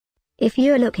If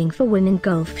you're looking for women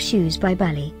golf shoes by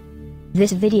Bally,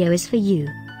 this video is for you.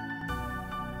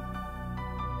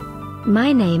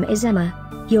 My name is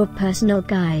Emma, your personal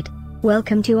guide.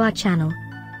 Welcome to our channel.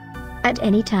 At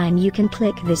any time you can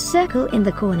click this circle in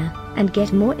the corner, and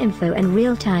get more info and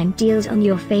real-time deals on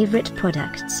your favorite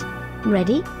products.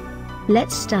 Ready?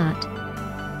 Let's start.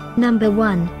 Number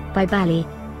 1, by Bally.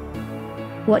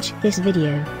 Watch this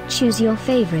video, choose your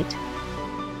favorite.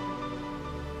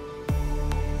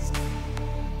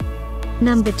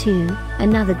 Number 2,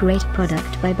 another great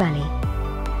product by Bally.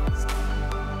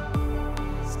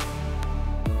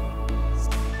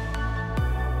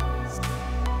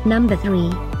 Number 3.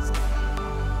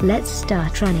 Let's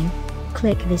start running.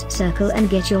 Click this circle and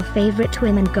get your favorite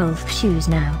women golf shoes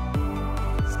now.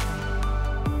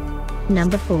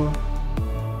 Number 4.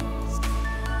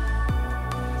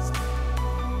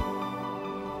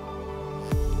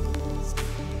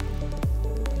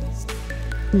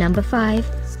 Number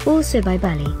 5, also by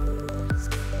Bally.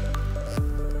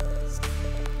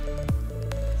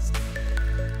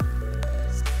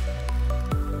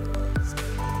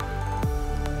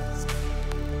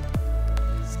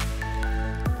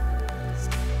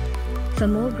 For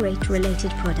more great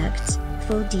related products,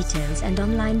 full details and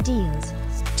online deals,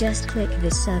 just click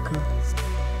this circle.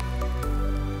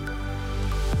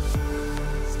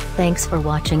 Thanks for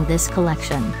watching this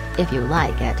collection. If you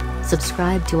like it,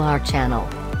 subscribe to our channel.